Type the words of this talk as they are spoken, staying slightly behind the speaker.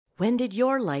When did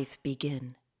your life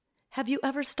begin? Have you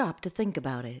ever stopped to think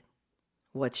about it?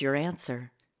 What's your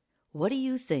answer? What do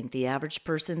you think the average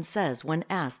person says when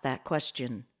asked that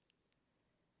question?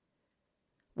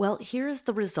 Well, here is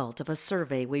the result of a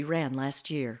survey we ran last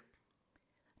year.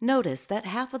 Notice that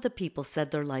half of the people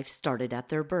said their life started at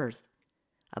their birth.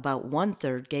 About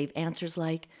 1/3 gave answers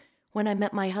like, when I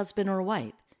met my husband or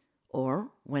wife, or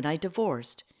when I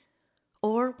divorced,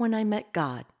 or when I met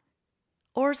God,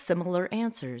 or similar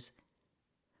answers.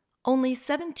 Only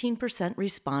 17%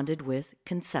 responded with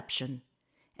conception,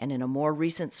 and in a more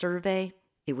recent survey,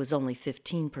 it was only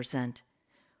 15%.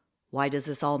 Why does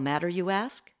this all matter, you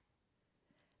ask?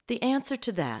 The answer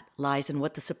to that lies in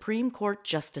what the Supreme Court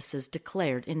justices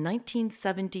declared in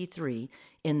 1973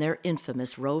 in their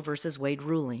infamous Roe v. Wade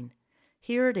ruling.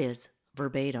 Here it is,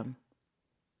 verbatim.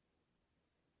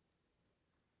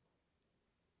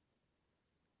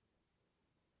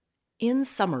 In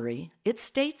summary, it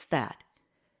states that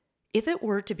if it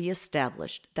were to be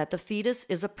established that the fetus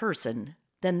is a person,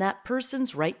 then that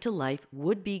person's right to life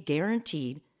would be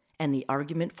guaranteed and the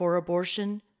argument for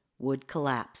abortion would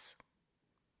collapse.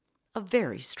 A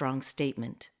very strong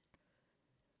statement.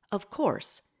 Of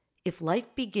course, if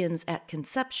life begins at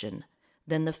conception,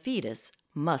 then the fetus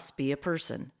must be a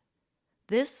person.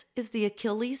 This is the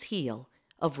Achilles heel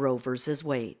of Roe v.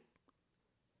 Wade.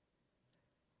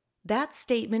 That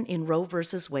statement in Roe v.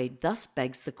 Wade thus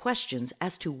begs the questions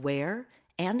as to where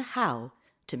and how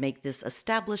to make this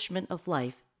establishment of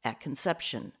life at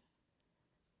conception.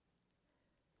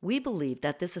 We believe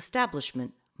that this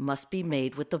establishment must be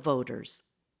made with the voters.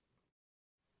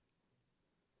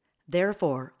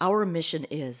 Therefore, our mission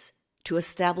is to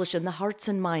establish in the hearts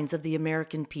and minds of the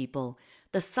American people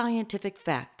the scientific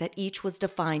fact that each was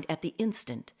defined at the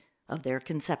instant of their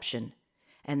conception,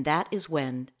 and that is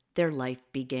when their life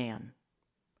began.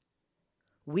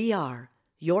 We are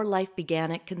Your Life Began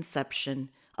at Conception,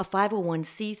 a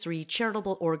 501c3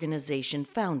 charitable organization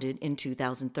founded in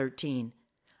 2013.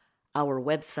 Our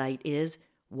website is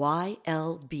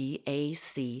ylbac.org.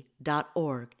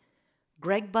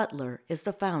 Greg Butler is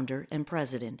the founder and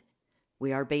president.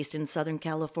 We are based in Southern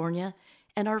California,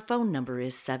 and our phone number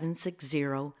is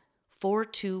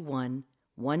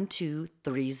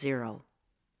 760-421-1230.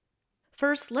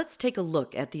 First, let's take a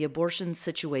look at the abortion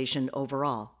situation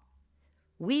overall.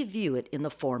 We view it in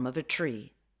the form of a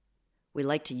tree. We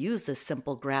like to use this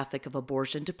simple graphic of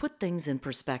abortion to put things in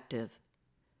perspective.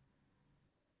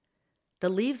 The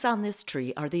leaves on this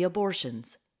tree are the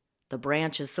abortions. The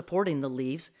branches supporting the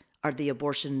leaves are the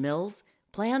abortion mills,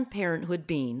 Planned Parenthood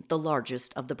being the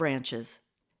largest of the branches.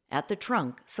 At the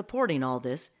trunk, supporting all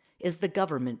this, is the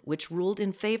government, which ruled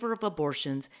in favor of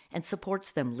abortions and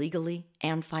supports them legally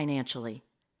and financially.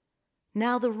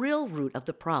 Now, the real root of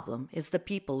the problem is the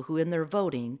people who in their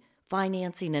voting,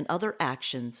 financing, and other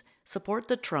actions support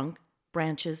the trunk,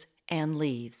 branches, and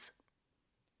leaves.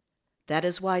 That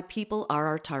is why people are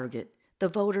our target, the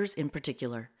voters in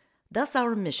particular. Thus,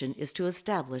 our mission is to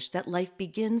establish that life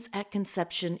begins at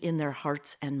conception in their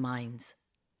hearts and minds.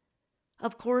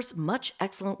 Of course, much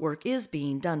excellent work is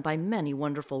being done by many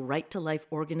wonderful right-to-life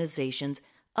organizations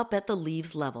up at the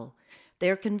leaves level.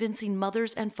 They are convincing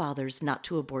mothers and fathers not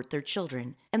to abort their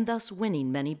children, and thus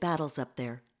winning many battles up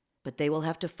there. But they will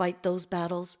have to fight those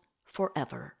battles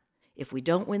forever if we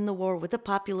don't win the war with the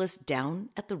populace down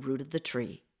at the root of the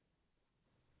tree.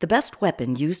 The best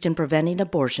weapon used in preventing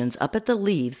abortions up at the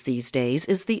leaves these days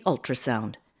is the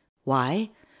ultrasound. Why?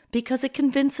 Because it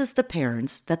convinces the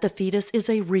parents that the fetus is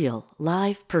a real,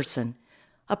 live person,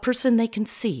 a person they can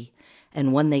see,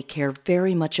 and one they care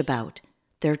very much about,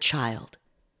 their child.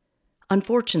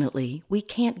 Unfortunately, we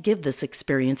can't give this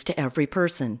experience to every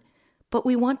person, but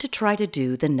we want to try to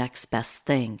do the next best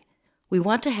thing. We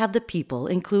want to have the people,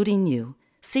 including you,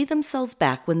 see themselves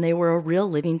back when they were a real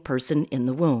living person in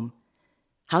the womb.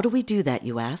 How do we do that,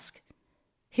 you ask?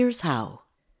 Here's how.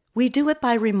 We do it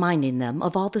by reminding them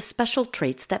of all the special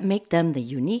traits that make them the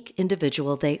unique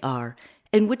individual they are,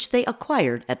 and which they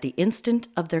acquired at the instant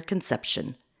of their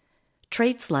conception.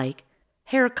 Traits like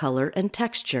hair color and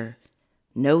texture,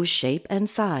 nose shape and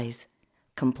size,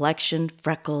 complexion,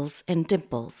 freckles, and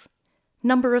dimples,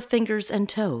 number of fingers and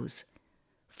toes,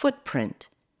 footprint,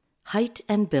 height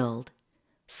and build,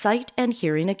 sight and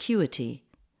hearing acuity,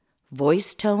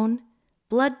 voice tone,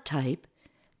 blood type,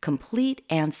 complete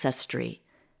ancestry,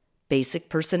 basic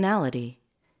personality,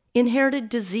 inherited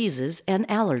diseases and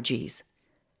allergies,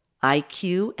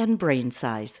 IQ and brain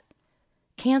size,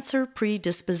 cancer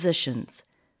predispositions,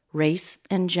 race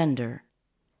and gender,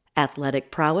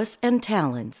 athletic prowess and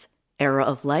talents, era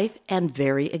of life and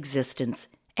very existence,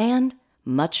 and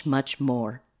much, much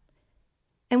more.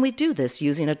 And we do this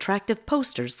using attractive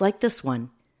posters like this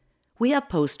one. We have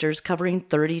posters covering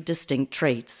 30 distinct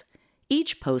traits.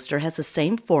 Each poster has the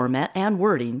same format and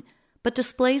wording, but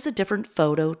displays a different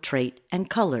photo, trait, and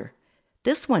color.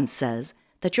 This one says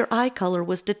that your eye color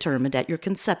was determined at your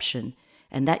conception,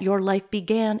 and that your life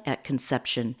began at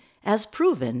conception, as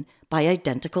proven by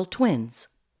identical twins.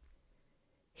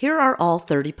 Here are all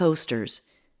 30 posters.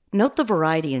 Note the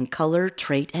variety in color,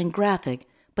 trait, and graphic,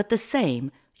 but the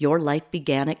same "Your life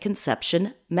began at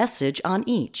conception" message on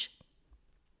each.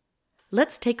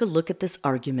 Let's take a look at this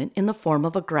argument in the form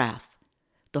of a graph.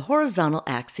 The horizontal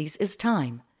axis is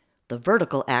time. The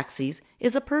vertical axis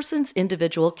is a person's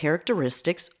individual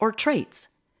characteristics or traits.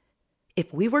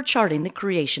 If we were charting the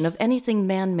creation of anything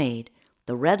man-made,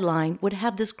 the red line would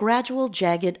have this gradual,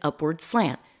 jagged upward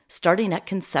slant, starting at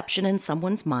conception in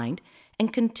someone's mind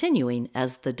and continuing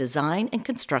as the design and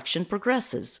construction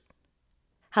progresses.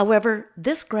 However,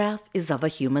 this graph is of a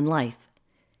human life.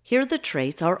 Here the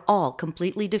traits are all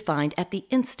completely defined at the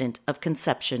instant of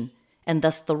conception, and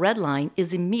thus the red line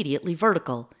is immediately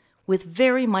vertical, with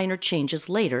very minor changes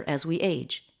later as we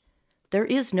age. There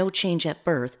is no change at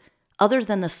birth other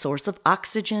than the source of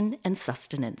oxygen and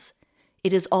sustenance.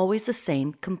 It is always the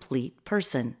same complete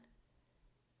person.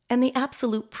 And the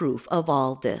absolute proof of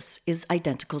all this is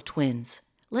identical twins.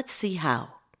 Let's see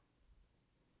how.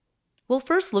 We'll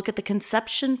first look at the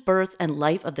conception, birth, and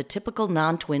life of the typical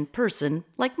non-twin person,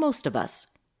 like most of us.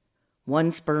 One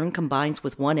sperm combines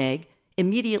with one egg,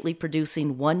 immediately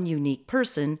producing one unique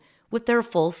person with their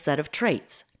full set of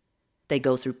traits. They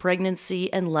go through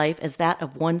pregnancy and life as that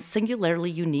of one singularly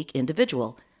unique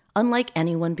individual, unlike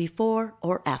anyone before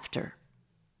or after.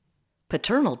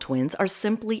 Paternal twins are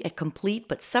simply a complete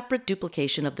but separate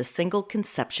duplication of the single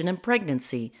conception and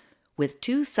pregnancy, with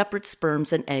two separate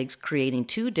sperms and eggs creating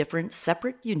two different,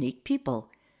 separate, unique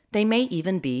people. They may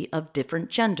even be of different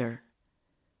gender.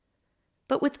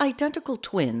 But with identical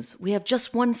twins, we have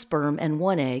just one sperm and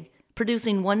one egg,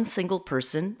 producing one single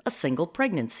person, a single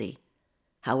pregnancy.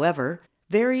 However,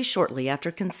 very shortly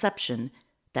after conception,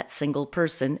 that single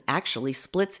person actually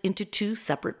splits into two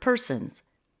separate persons.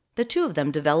 The two of them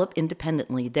develop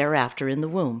independently thereafter in the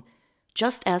womb,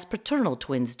 just as paternal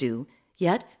twins do,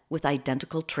 yet with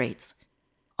identical traits.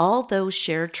 All those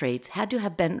shared traits had to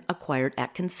have been acquired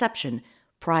at conception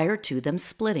prior to them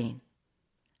splitting.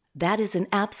 That is an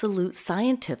absolute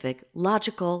scientific,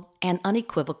 logical, and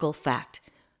unequivocal fact.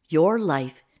 Your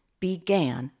life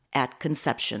began at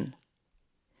conception.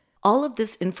 All of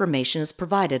this information is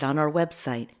provided on our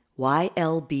website, ylbac.org.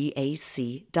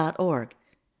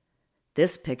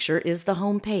 This picture is the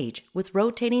home page with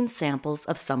rotating samples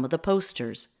of some of the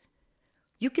posters.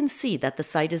 You can see that the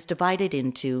site is divided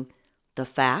into the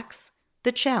facts,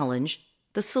 the challenge,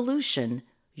 the solution,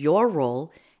 your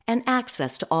role, and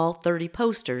access to all 30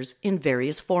 posters in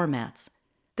various formats.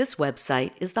 This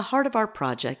website is the heart of our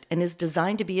project and is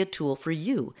designed to be a tool for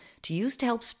you to use to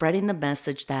help spreading the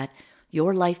message that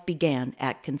your life began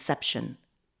at conception.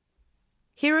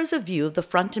 Here is a view of the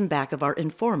front and back of our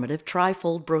informative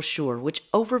trifold brochure which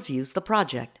overviews the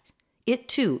project. It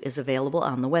too is available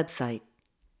on the website.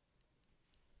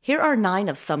 Here are 9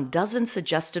 of some dozen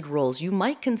suggested roles you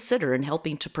might consider in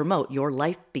helping to promote Your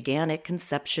Life Began at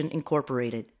Conception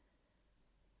Incorporated.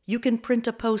 You can print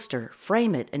a poster,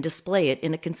 frame it, and display it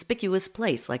in a conspicuous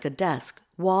place like a desk,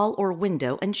 wall, or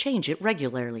window and change it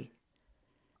regularly.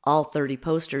 All 30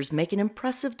 posters make an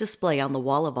impressive display on the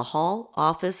wall of a hall,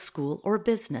 office, school, or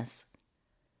business.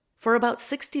 For about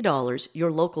 $60,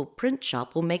 your local print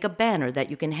shop will make a banner that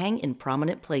you can hang in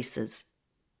prominent places.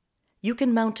 You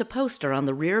can mount a poster on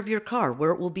the rear of your car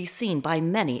where it will be seen by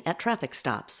many at traffic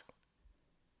stops.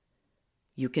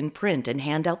 You can print and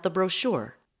hand out the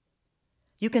brochure.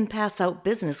 You can pass out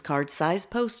business card-sized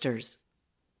posters.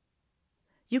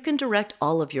 You can direct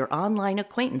all of your online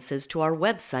acquaintances to our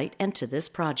website and to this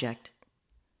project.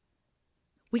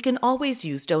 We can always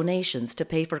use donations to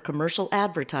pay for commercial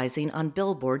advertising on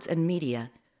billboards and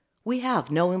media. We have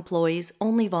no employees,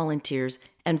 only volunteers,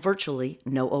 and virtually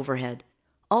no overhead.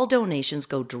 All donations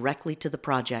go directly to the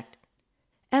project.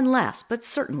 And last, but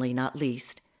certainly not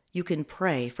least, you can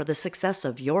pray for the success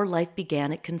of Your Life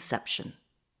Began at Conception.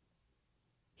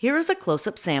 Here is a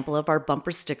close-up sample of our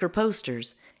bumper sticker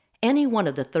posters. Any one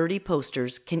of the 30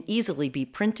 posters can easily be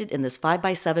printed in this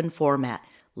 5x7 format,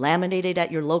 laminated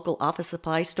at your local office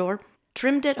supply store,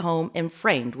 trimmed at home, and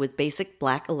framed with basic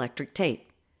black electric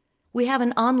tape. We have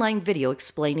an online video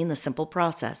explaining the simple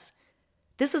process.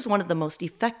 This is one of the most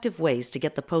effective ways to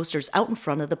get the posters out in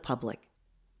front of the public.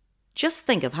 Just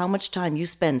think of how much time you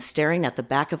spend staring at the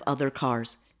back of other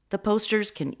cars. The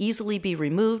posters can easily be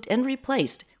removed and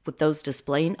replaced with those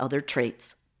displaying other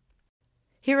traits.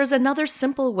 Here is another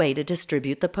simple way to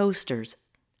distribute the posters.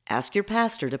 Ask your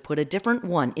pastor to put a different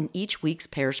one in each week's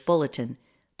parish bulletin.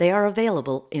 They are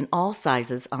available in all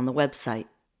sizes on the website.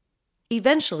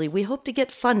 Eventually, we hope to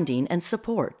get funding and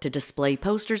support to display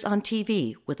posters on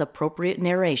TV with appropriate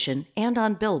narration and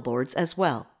on billboards as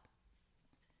well.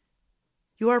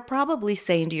 You are probably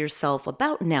saying to yourself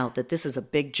about now that this is a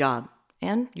big job,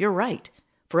 and you're right.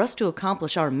 For us to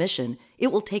accomplish our mission,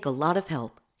 it will take a lot of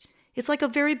help. It's like a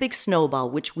very big snowball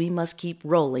which we must keep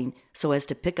rolling so as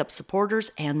to pick up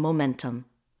supporters and momentum.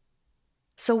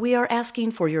 So we are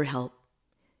asking for your help.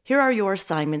 Here are your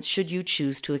assignments should you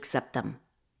choose to accept them.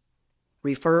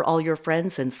 Refer all your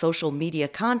friends and social media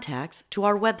contacts to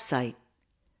our website.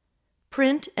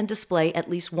 Print and display at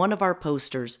least one of our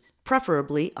posters,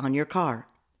 preferably on your car.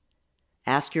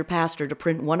 Ask your pastor to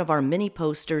print one of our mini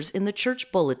posters in the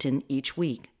church bulletin each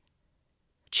week.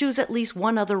 Choose at least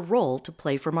one other role to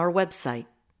play from our website.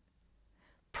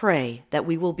 Pray that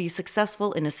we will be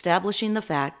successful in establishing the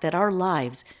fact that our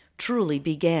lives truly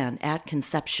began at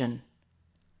conception.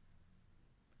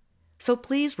 So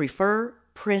please refer,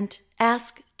 print,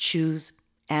 ask, choose,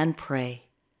 and pray.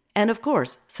 And of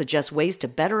course, suggest ways to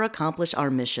better accomplish our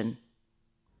mission.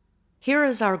 Here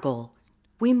is our goal.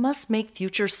 We must make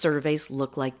future surveys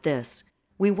look like this.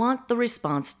 We want the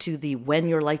response to the "when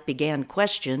your life began"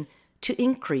 question to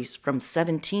increase from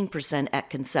 17% at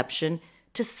conception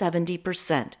to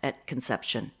 70% at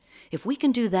conception. If we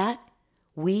can do that,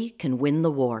 we can win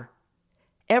the war.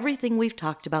 Everything we've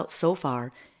talked about so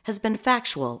far has been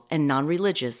factual and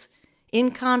non-religious.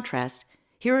 In contrast,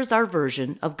 here is our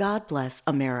version of God Bless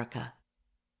America.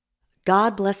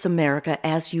 God bless America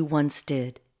as you once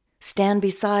did. Stand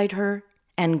beside her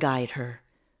and guide her,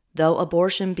 though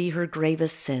abortion be her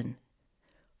gravest sin.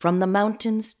 From the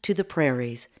mountains to the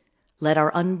prairies, let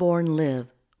our unborn live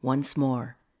once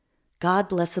more. God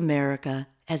bless America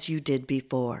as you did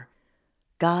before.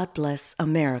 God bless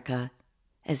America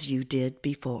as you did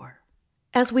before.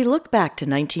 As we look back to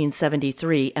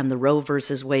 1973 and the Roe v.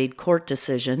 Wade court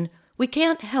decision, we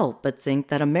can't help but think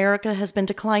that America has been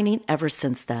declining ever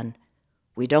since then.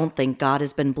 We don't think God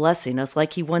has been blessing us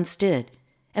like he once did,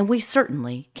 and we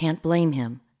certainly can't blame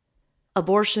him.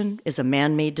 Abortion is a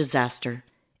man-made disaster,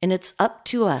 and it's up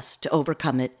to us to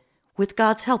overcome it, with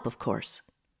God's help, of course.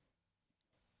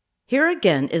 Here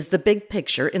again is the big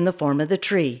picture in the form of the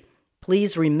tree.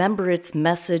 Please remember its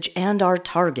message and our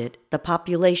target, the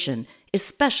population,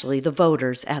 especially the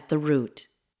voters at the root.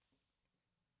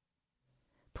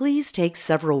 Please take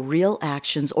several real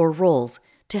actions or roles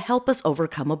to help us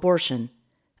overcome abortion.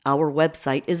 Our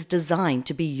website is designed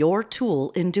to be your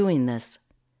tool in doing this.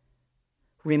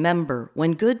 Remember,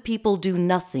 when good people do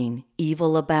nothing,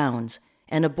 evil abounds,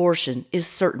 and abortion is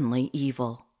certainly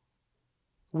evil.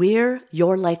 We're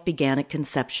Your Life Began at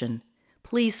Conception.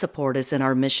 Please support us in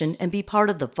our mission and be part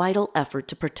of the vital effort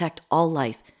to protect all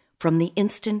life from the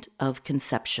instant of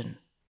conception.